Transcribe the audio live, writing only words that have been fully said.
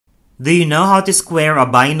Do you know how to square a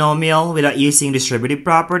binomial without using distributive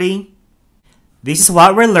property? This is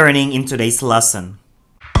what we're learning in today's lesson.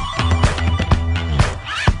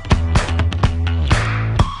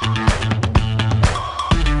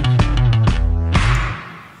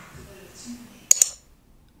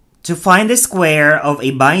 To find the square of a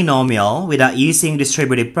binomial without using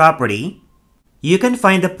distributive property, you can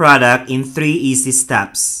find the product in 3 easy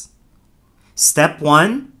steps. Step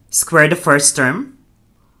 1, square the first term.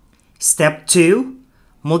 Step 2,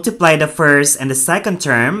 multiply the first and the second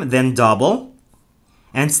term, then double.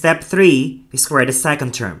 And step 3, square the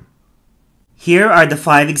second term. Here are the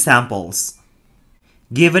 5 examples.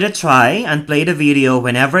 Give it a try and play the video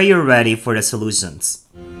whenever you're ready for the solutions.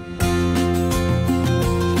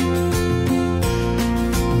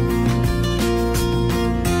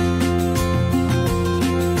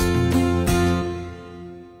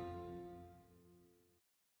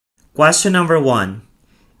 Question number 1.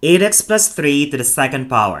 8x plus 3 to the second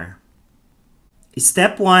power.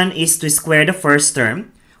 Step 1 is to square the first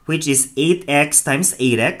term, which is 8x times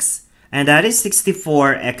 8x, and that is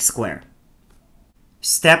 64x squared.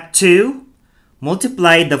 Step 2,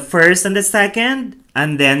 multiply the first and the second,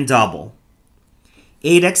 and then double.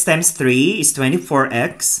 8x times 3 is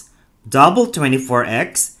 24x, double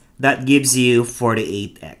 24x, that gives you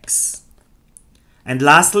 48x. And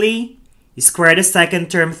lastly, square the second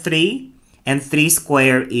term 3, and 3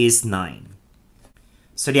 squared is 9.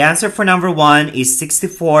 So the answer for number 1 is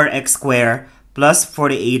 64x squared plus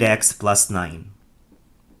 48x plus 9.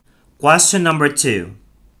 Question number 2.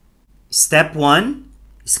 Step 1,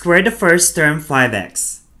 square the first term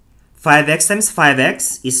 5x. 5x times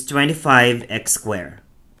 5x is 25x squared.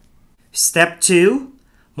 Step 2,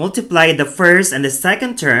 multiply the first and the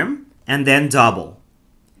second term, and then double.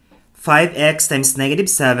 5x times negative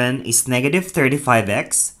 7 is negative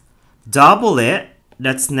 35x. Double it,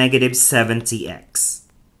 that's negative 70x.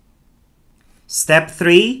 Step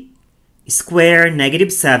 3, square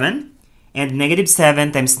negative 7, and negative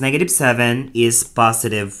 7 times negative 7 is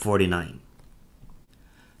positive 49.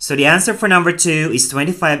 So the answer for number 2 is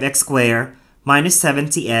 25x squared minus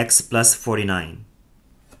 70x plus 49.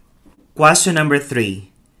 Question number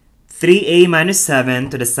 3. 3a minus 7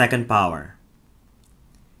 to the second power.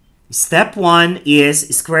 Step 1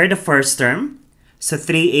 is square the first term. So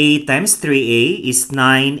 3a times 3a is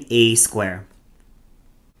 9a squared.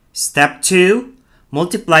 Step 2,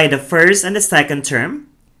 multiply the first and the second term,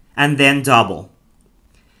 and then double.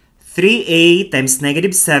 3a times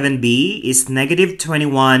negative 7b is negative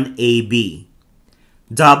 21ab.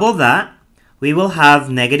 Double that, we will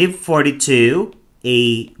have negative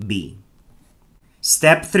 42ab.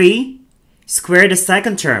 Step 3, square the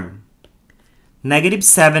second term. Negative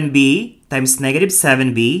 7b times negative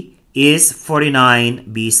 7b is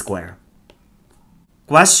 49b squared.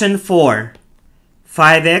 Question 4.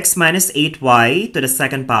 5x minus 8y to the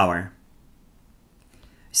second power.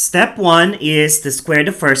 Step 1 is to square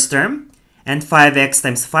the first term, and 5x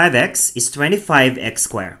times 5x is 25x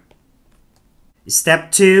squared. Step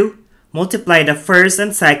 2, multiply the first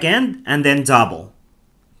and second, and then double.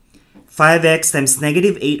 5x times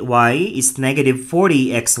negative 8y is negative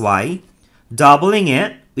 40xy. Doubling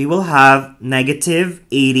it, we will have negative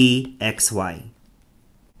 80xy.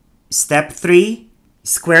 Step 3,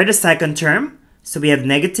 square the second term. So we have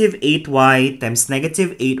negative 8y times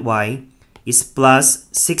negative 8y is plus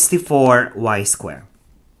 64y squared.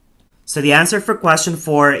 So the answer for question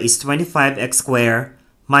 4 is 25x squared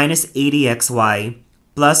minus 80xy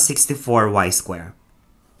plus 64y squared.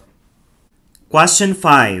 Question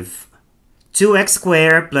 5. 2x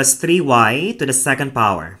squared plus 3y to the second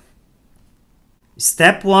power.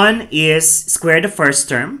 Step 1 is square the first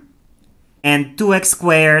term, and 2x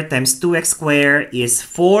squared times 2x squared is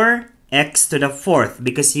 4x to the fourth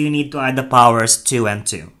because you need to add the powers 2 and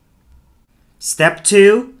 2. Step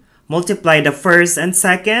 2, multiply the first and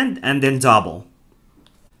second, and then double.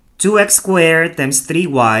 2x squared times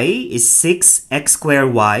 3y is 6x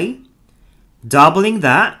squared y. Doubling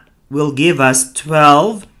that will give us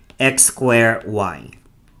 12x squared y.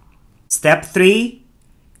 Step 3,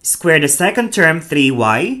 square the second term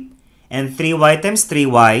 3y, and 3y times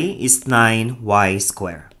 3y is 9y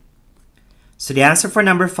squared. So the answer for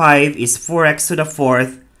number 5 is 4x to the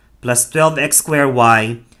fourth plus 12x squared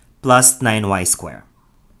y plus 9y squared.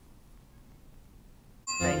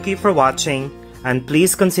 Thank you for watching, and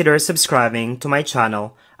please consider subscribing to my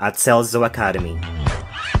channel at Celzo Academy.